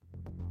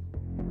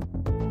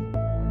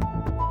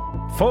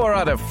4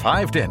 out of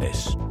 5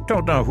 dentists.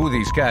 Don't know who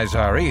these guys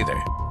are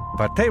either,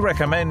 but they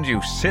recommend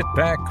you sit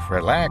back,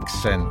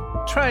 relax, and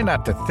try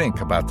not to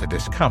think about the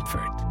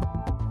discomfort.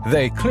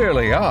 They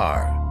clearly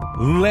are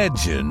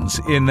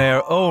legends in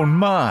their own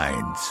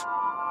minds.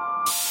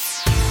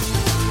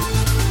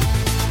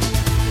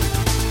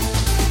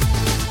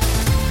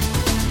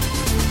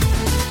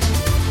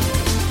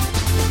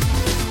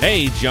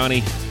 Hey,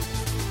 Johnny.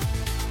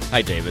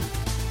 Hi, David.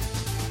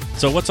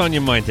 So what's on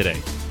your mind today?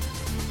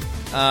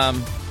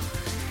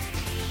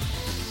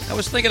 I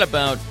was thinking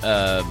about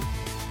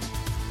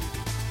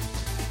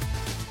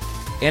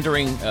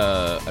entering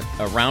a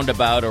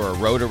roundabout or a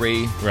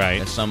rotary,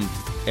 Right. as some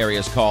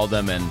areas call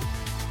them,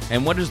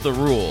 and what is the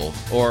rule?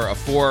 Or a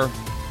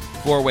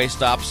four-way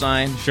stop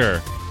sign? Sure.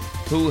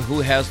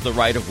 Who has the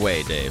right of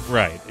way, Dave?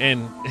 Right.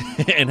 And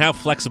and how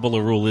flexible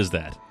a rule is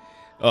that?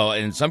 Oh,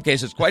 in some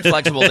cases, quite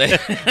flexible, Dave.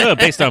 Well,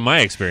 based on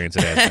my experience,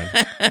 it has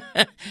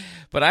been.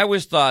 But I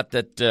always thought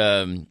that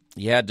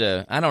you had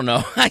to, I don't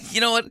know.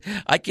 You know what?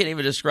 I can't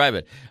even describe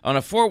it. On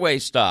a four-way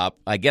stop,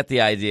 I get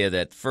the idea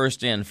that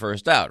first in,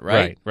 first out,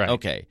 right? Right.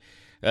 Okay.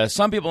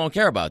 Some people don't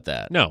care about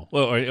that. No.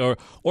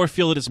 Or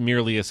feel that it's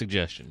merely a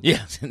suggestion.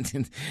 Yes,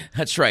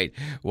 that's right.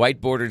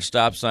 White-bordered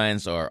stop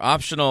signs are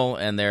optional,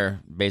 and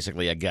they're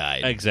basically a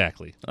guide.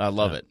 Exactly. I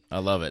love it. I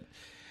love it.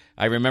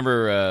 I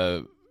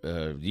remember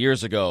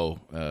years ago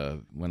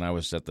when I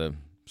was at the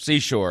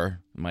seashore.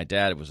 My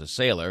dad was a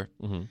sailor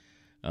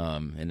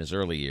in his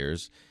early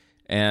years,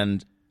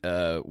 and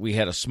we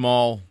had a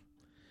small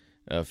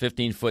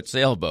 15-foot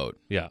sailboat.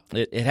 Yeah.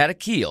 It had a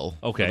keel.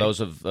 Okay. For those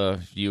of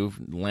you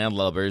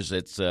landlubbers,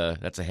 that's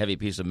a heavy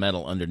piece of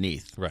metal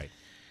underneath. Right.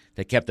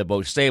 That kept the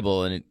boat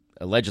stable, and it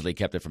allegedly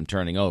kept it from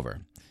turning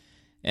over.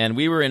 And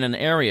we were in an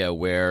area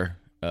where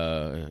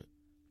there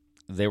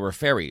were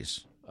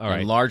ferries. All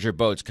right. And larger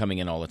boats coming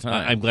in all the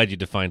time. I'm glad you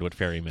defined what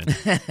ferry meant.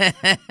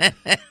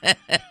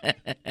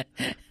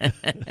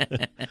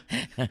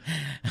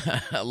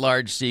 A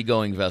large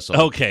seagoing vessel.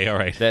 Okay, all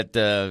right.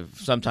 That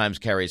sometimes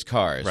carries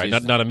cars. Right,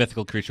 not a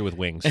mythical creature with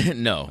wings.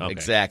 No, Okay.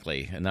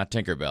 exactly. And not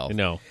Tinkerbell.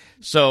 No.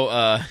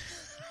 So,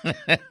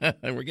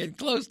 we're getting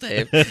close,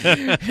 Dave.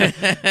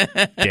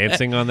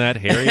 Dancing on that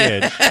hairy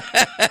edge.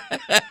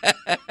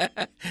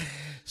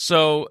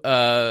 So,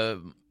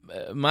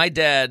 my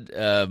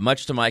dad,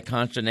 much to my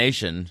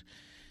consternation,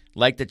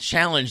 liked to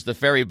challenge the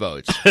ferry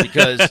boats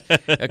because,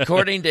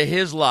 according to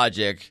his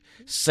logic,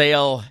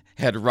 sail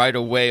had right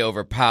of way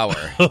over power.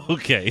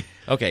 Okay.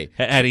 Okay.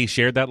 Had he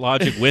shared that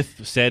logic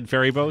with said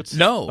ferry boats?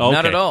 No, Okay.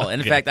 not at all. And in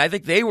Okay. fact, I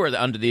think they were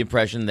under the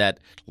impression that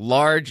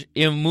large,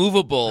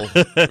 immovable,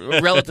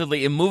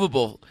 relatively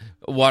immovable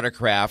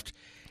watercraft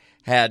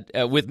had,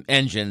 with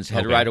engines,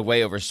 had Okay. right of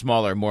way over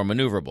smaller, more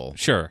maneuverable.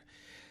 Sure.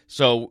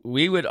 So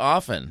we would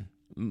often,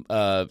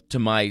 to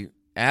my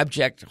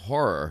abject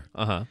horror,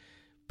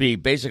 be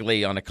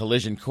basically on a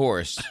collision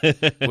course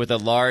with a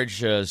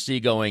large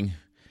seagoing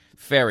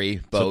ferry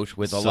boat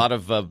with a lot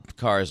of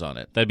cars on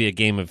it. That'd be a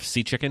game of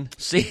sea chicken?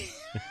 Sea,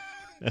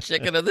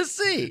 chicken of the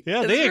sea. Yeah,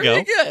 It's there you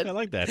really go. Good. I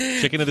like that.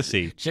 Chicken of the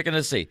sea. Chicken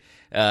of the sea.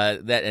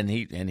 And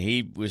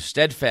he was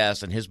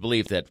steadfast in his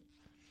belief that,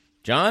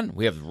 John,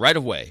 we have the right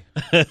of way.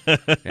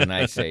 And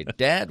I say,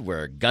 Dad,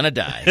 we're gonna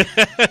die.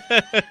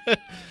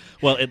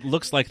 Well, it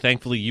looks like,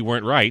 thankfully, you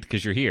weren't right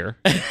because you're here.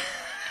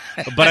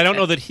 But I don't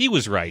know that he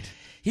was right.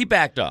 He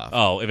backed off.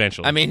 Oh,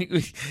 eventually. I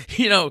mean,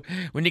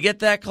 when you get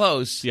that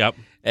close, Yep.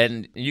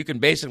 and you can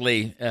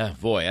basically,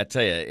 boy, I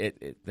tell you,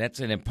 that's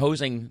an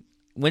imposing.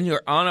 When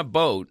you're on a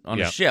boat, on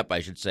Yep. a ship, I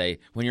should say,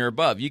 when you're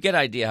above, you get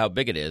an idea how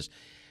big it is.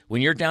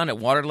 When you're down at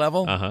water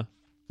level,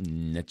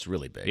 it's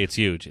really big. It's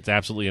huge. It's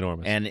absolutely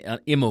enormous.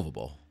 And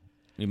immovable.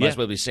 You might Yeah. as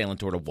well be sailing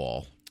toward a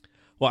wall.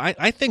 Well,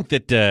 I think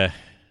that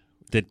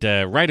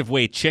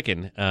right-of-way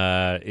chicken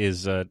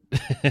is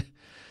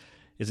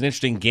is an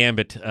interesting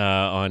gambit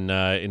on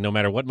no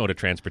matter what mode of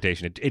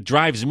transportation. It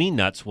drives me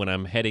nuts when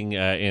I'm heading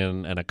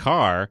in a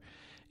car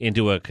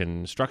into a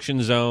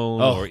construction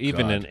zone or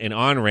even God. an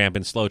on-ramp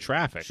in slow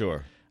traffic.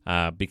 Sure.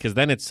 Because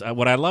then it's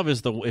what I love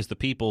is the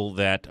people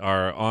that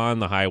are on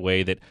the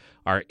highway that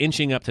are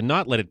inching up to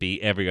not let it be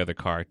every other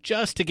car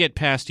just to get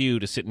past you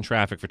to sit in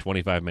traffic for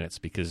 25 minutes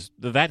because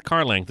that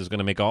car length is going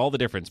to make all the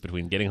difference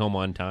between getting home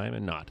on time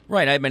and not.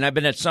 Right. I mean, I've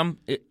been at some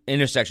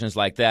intersections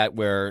like that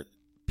where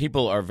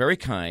people are very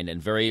kind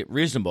and very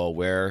reasonable,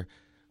 where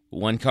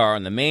one car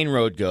on the main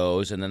road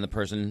goes, and then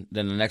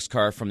the next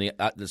car from the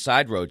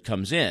side road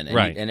comes in, and,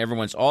 Right. and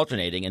everyone's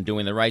alternating and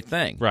doing the right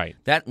thing. Right.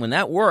 When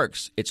that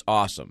works, it's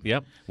awesome.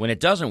 Yep. When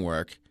it doesn't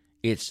work,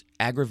 it's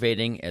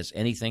aggravating as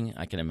anything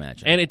I can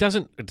imagine. And it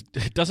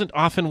doesn't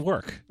often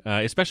work,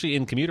 especially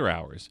in commuter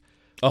hours,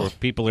 where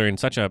people are in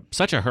such a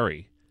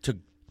hurry.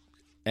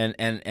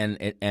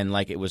 And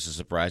like it was a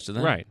surprise to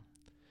them. Right.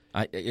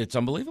 It's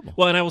unbelievable.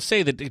 Well, and I will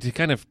say that to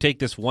kind of take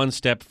this one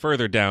step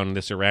further down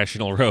this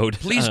irrational road,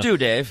 Please do,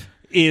 Dave.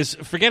 is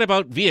forget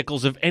about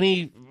vehicles of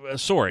any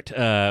sort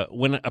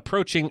when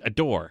approaching a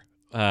door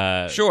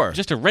Sure.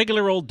 Just a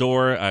regular old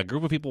door, a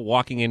group of people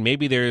walking in.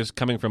 Maybe there's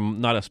coming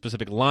from not a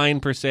specific line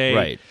per se,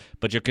 Right.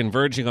 but you're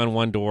converging on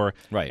one door,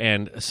 Right.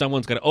 and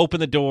someone's got to open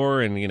the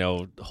door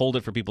and, hold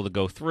it for people to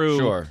go through.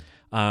 Sure.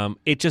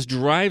 It just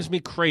drives me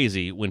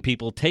crazy when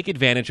people take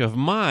advantage of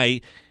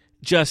my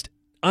just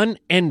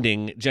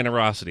unending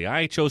generosity.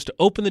 I chose to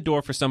open the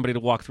door for somebody to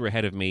walk through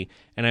ahead of me,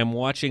 and I'm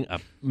watching a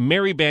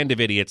merry band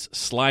of idiots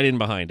slide in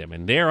behind him.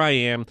 And there I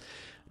am,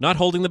 not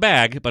holding the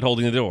bag, but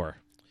holding the door.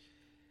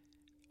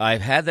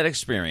 I've had that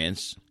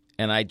experience,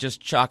 and I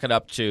just chalk it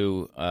up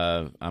to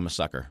I'm a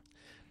sucker.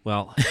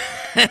 Well,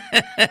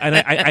 and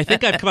I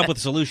think I've come up with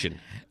a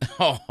solution.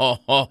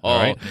 All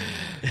right.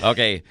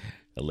 Okay,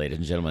 ladies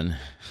and gentlemen,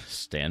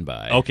 stand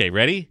by. Okay,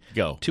 ready?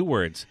 Go. 2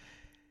 words.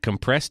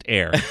 Compressed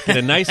air. Get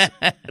a nice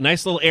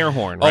little air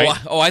horn, right?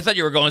 Oh, I thought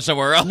you were going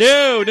somewhere else.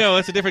 No,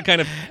 that's a different kind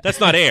of. That's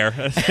not air.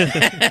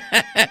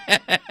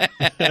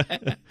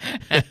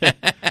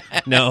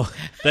 No,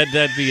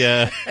 that'd be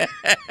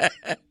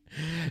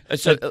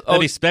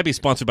that'd be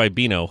sponsored by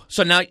Beano.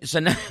 So now,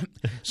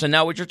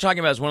 what you're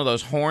talking about is one of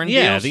those horn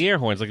Yeah, deals? the air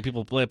horns, like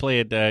people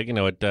play at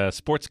at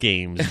sports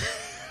games.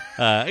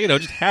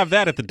 Just have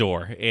that at the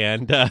door,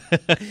 and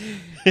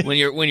when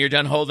you're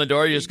done holding the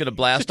door, you're just going to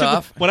blast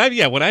off. When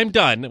I'm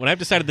done, when I've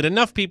decided that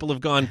enough people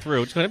have gone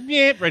through, it's going to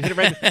hit it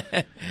right.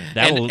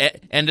 That'll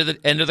End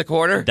of the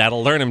quarter.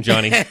 That'll learn him,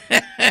 Johnny.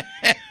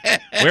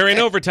 We're in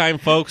overtime,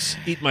 folks.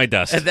 Eat my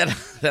dust.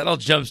 That'll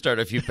jumpstart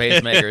a few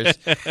pacemakers.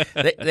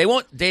 They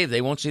won't, Dave.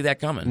 They won't see that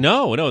coming.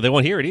 No, they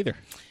won't hear it either.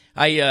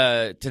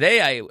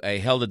 Today I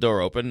held the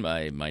door open.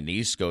 My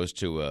niece goes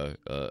to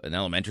an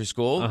elementary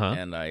school,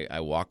 and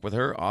I walk with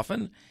her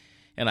often.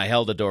 And I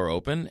held the door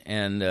open,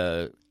 and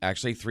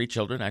actually 3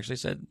 children actually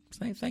said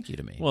thank you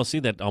to me. Well, see,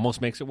 that almost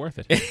makes it worth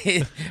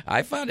it.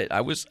 I found it. I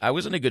was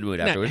in a good mood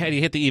Now, afterwards. had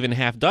you hit the even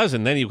half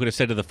dozen, then you could have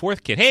said to the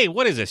 4th kid, "Hey,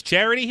 what is this,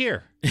 charity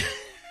here?"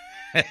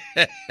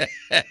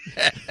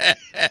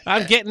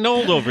 I'm getting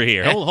old over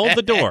here. Hold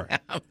the door.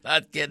 I'm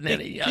not getting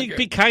any younger.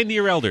 Be kind to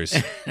your elders.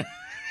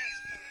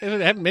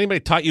 Haven't anybody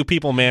taught you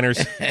people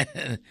manners?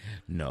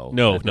 No.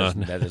 No.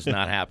 That has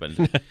not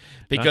happened.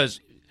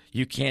 Because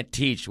you can't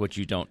teach what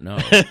you don't know.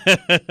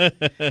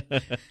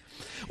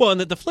 Well,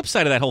 and the flip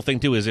side of that whole thing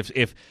too is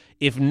if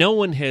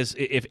everyone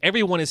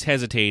is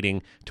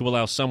hesitating to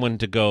allow someone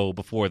to go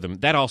before them,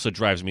 that also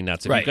drives me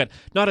nuts. If Right. you've got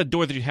not a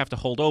door that you have to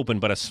hold open,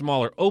 but a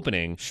smaller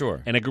opening,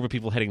 Sure. and a group of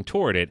people heading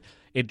toward it,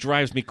 it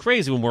drives me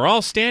crazy when we're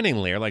all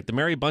standing there like the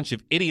merry bunch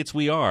of idiots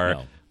we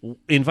are,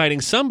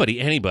 inviting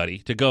anybody,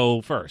 to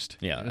go first.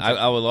 Yeah,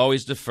 I will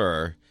always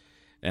defer,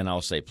 and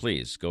I'll say,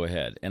 please, go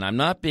ahead. And I'm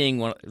not being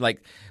one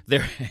like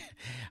they're.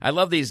 I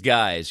love these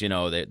guys.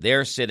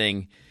 They're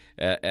sitting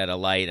at a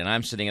light, and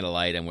I'm sitting at a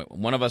light, and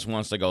one of us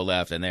wants to go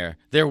left, and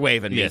they're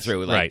waving me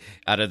through, like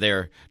out of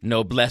their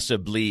noblesse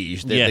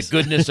oblige, the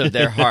goodness of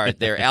their heart,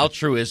 their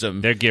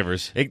altruism. They're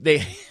givers.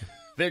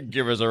 They're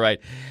givers, all right.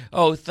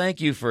 Oh,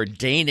 thank you for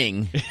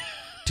deigning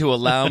to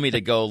allow me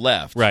to go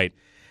left. Right.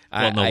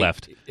 Well, no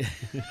left.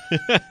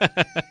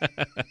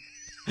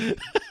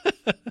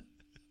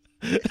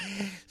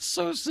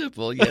 So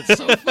simple, yet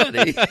so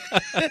funny.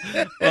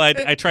 Well,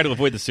 I try to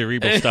avoid the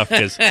cerebral stuff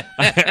because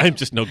I'm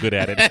just no good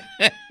at it.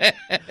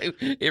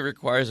 It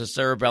requires a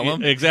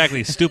cerebellum.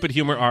 Exactly. Stupid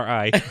humor,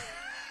 R.I.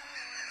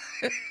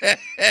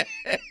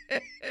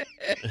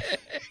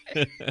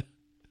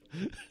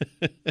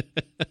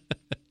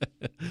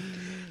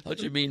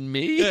 Don't you mean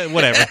me?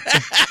 Whatever.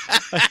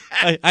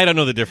 I don't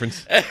know the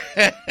difference.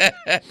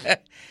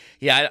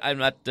 Yeah, I'm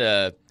not.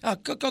 Go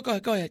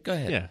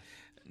ahead. Yeah.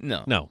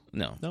 No.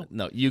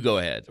 You go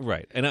ahead.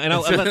 Right. And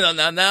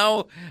I'll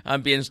now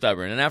I'm being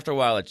stubborn, and after a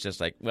while, it's just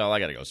like, well, I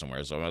got to go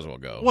somewhere, so I might as well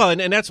go. Well,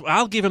 and that's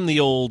I'll give him the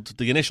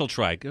initial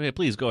try. Hey,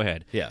 please go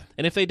ahead. Yeah.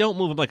 And if they don't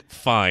move, I'm like,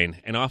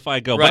 fine, and off I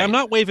go. Right. But I'm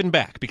not waving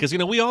back because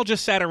we all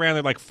just sat around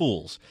there like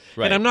fools,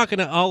 Right. and I'm not going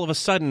to all of a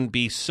sudden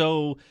be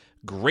so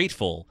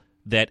grateful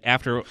that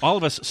after all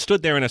of us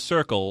stood there in a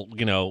circle,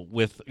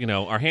 with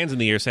our hands in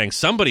the air saying,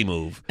 somebody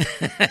move.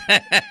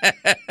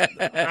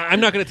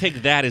 I'm not going to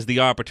take that as the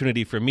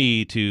opportunity for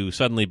me to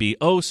suddenly be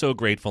oh so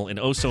grateful and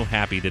oh so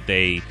happy that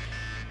they,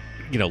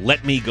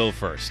 let me go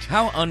first.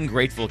 How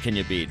ungrateful can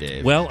you be,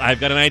 Dave? Well, I've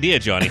got an idea,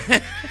 Johnny.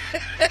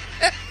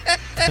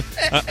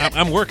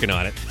 I'm working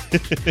on it.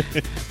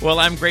 Well,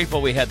 I'm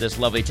grateful we had this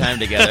lovely time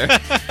together.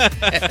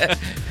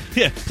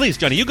 Yeah, please,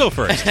 Johnny, you go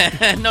first.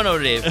 No,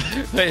 Dave.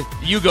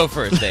 You go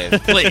first, Dave.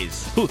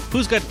 Please.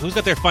 Who's got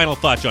their final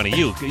thought, Johnny?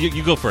 You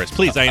go first,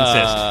 please. I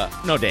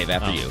insist. No, Dave.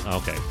 After you.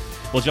 Okay.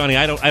 Well, Johnny,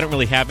 I don't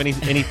really have any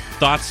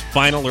thoughts,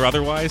 final or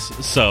otherwise.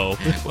 So.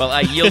 Well,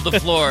 I yield the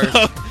floor.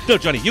 No,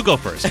 Johnny, you go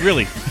first.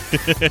 Really.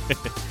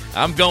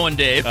 I'm going,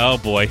 Dave. Oh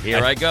boy,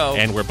 here I go.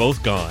 And we're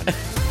both gone.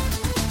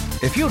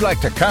 If you'd like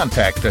to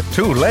contact the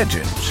two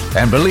legends,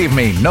 and believe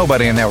me,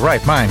 nobody in their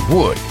right mind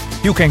would,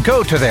 you can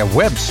go to their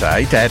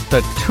website at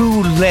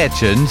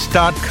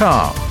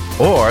thetwolegends.com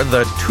or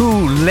the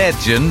Two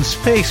Legends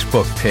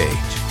Facebook page,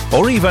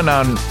 or even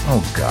on,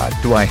 oh God,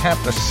 do I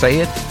have to say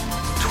it?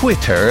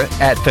 Twitter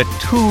at the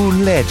Two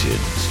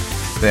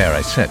Legends. There,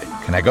 I said it.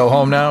 Can I go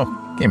home now?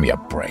 Give me a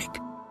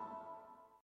break.